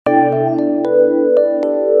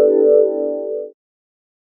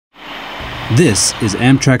This is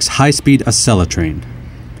Amtrak's high-speed Acela train.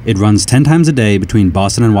 It runs 10 times a day between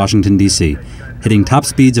Boston and Washington, D.C., hitting top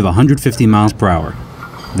speeds of 150 miles per hour.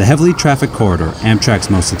 The heavily trafficked corridor, Amtrak's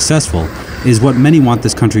most successful, is what many want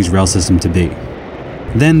this country's rail system to be.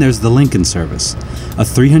 Then there's the Lincoln service, a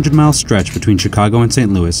 300-mile stretch between Chicago and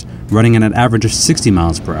St. Louis, running at an average of 60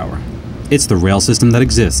 miles per hour. It's the rail system that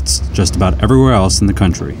exists just about everywhere else in the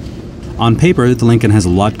country. On paper, the Lincoln has a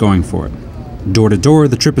lot going for it. Door to door,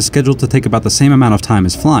 the trip is scheduled to take about the same amount of time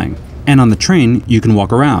as flying. And on the train, you can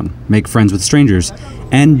walk around, make friends with strangers,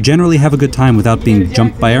 and generally have a good time without being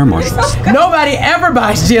jumped by air marshals. Nobody ever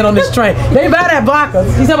buys gin on this train. They buy that vodka.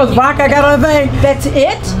 You see how much vodka I got on the thing? That's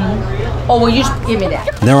it? Oh, well, you give me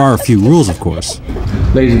that. There are a few rules, of course.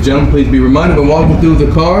 Ladies and gentlemen, please be reminded when walking through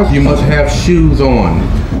the cars, you must have shoes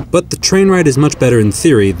on. But the train ride is much better in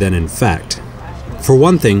theory than in fact. For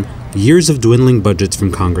one thing, years of dwindling budgets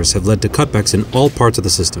from Congress have led to cutbacks in all parts of the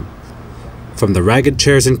system. From the ragged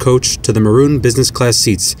chairs and coach to the maroon business class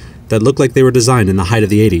seats that look like they were designed in the height of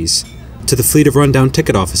the 80s, to the fleet of rundown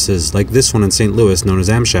ticket offices like this one in St. Louis known as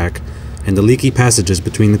Amtrak, and the leaky passages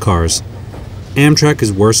between the cars, Amtrak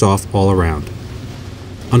is worse off all around.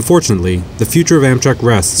 Unfortunately, the future of Amtrak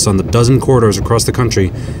rests on the dozen corridors across the country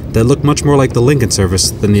that look much more like the Lincoln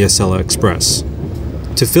service than the Acela Express.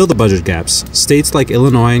 To fill the budget gaps, states like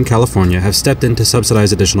Illinois and California have stepped in to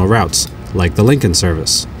subsidize additional routes, like the Lincoln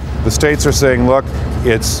service. The states are saying, look,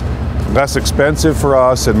 it's less expensive for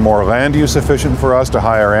us and more land use efficient for us to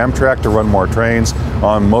hire Amtrak to run more trains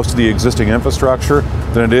on most of the existing infrastructure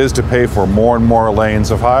than it is to pay for more and more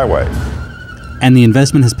lanes of highway. And the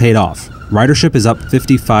investment has paid off. Ridership is up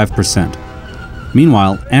 55%.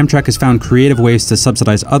 Meanwhile, Amtrak has found creative ways to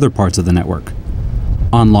subsidize other parts of the network.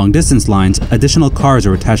 On long-distance lines, additional cars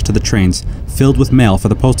are attached to the trains filled with mail for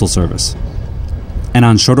the Postal Service. And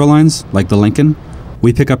on shorter lines, like the Lincoln,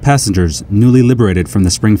 we pick up passengers newly liberated from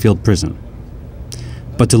the Springfield prison.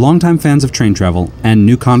 But to longtime fans of train travel and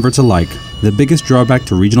new converts alike, the biggest drawback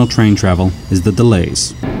to regional train travel is the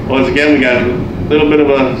delays. Once again, we got a little bit of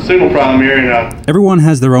a signal problem here. Everyone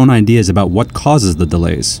has their own ideas about what causes the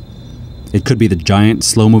delays. It could be the giant,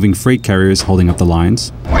 slow-moving freight carriers holding up the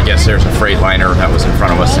lines. I guess there's a freight liner that was in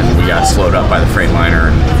front of us and we got slowed up by the freight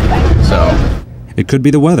liner, and so... It could be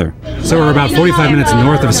the weather. So we're about 45 minutes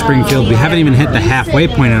north of Springfield. We haven't even hit the halfway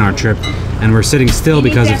point in our trip, and we're sitting still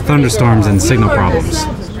because of thunderstorms and signal problems.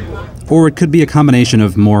 Or it could be a combination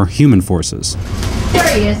of more human forces.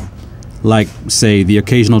 There he is. Like, say, the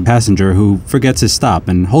occasional passenger who forgets his stop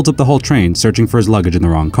and holds up the whole train searching for his luggage in the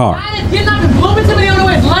wrong car. You're not blooming to me on the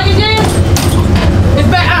way. Luggage in? It's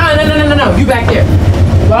back. No. You back there.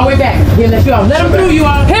 Go all the way back. Here, let you out. Let him through, you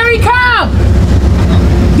all. Here he comes!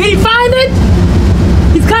 Did he find it?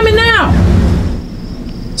 He's coming now!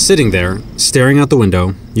 Sitting there, staring out the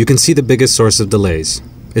window, you can see the biggest source of delays.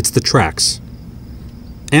 It's the tracks.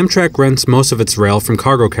 Amtrak rents most of its rail from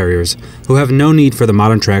cargo carriers who have no need for the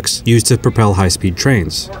modern tracks used to propel high-speed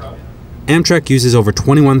trains. Amtrak uses over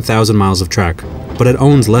 21,000 miles of track, but it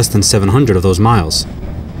owns less than 700 of those miles.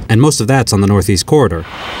 And most of that's on the Northeast Corridor.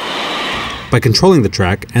 By controlling the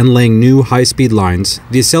track and laying new high-speed lines,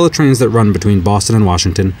 the Acela trains that run between Boston and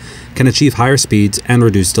Washington can achieve higher speeds and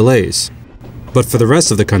reduce delays. But for the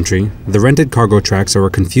rest of the country, the rented cargo tracks are a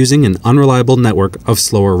confusing and unreliable network of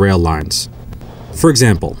slower rail lines. For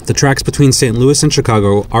example, the tracks between St. Louis and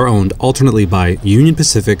Chicago are owned alternately by Union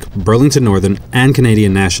Pacific, Burlington Northern, and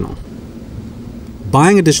Canadian National.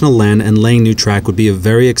 Buying additional land and laying new track would be a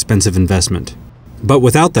very expensive investment. But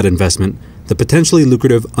without that investment, the potentially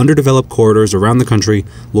lucrative underdeveloped corridors around the country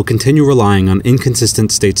will continue relying on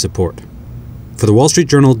inconsistent state support. For the Wall Street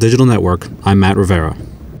Journal Digital Network, I'm Matt Rivera.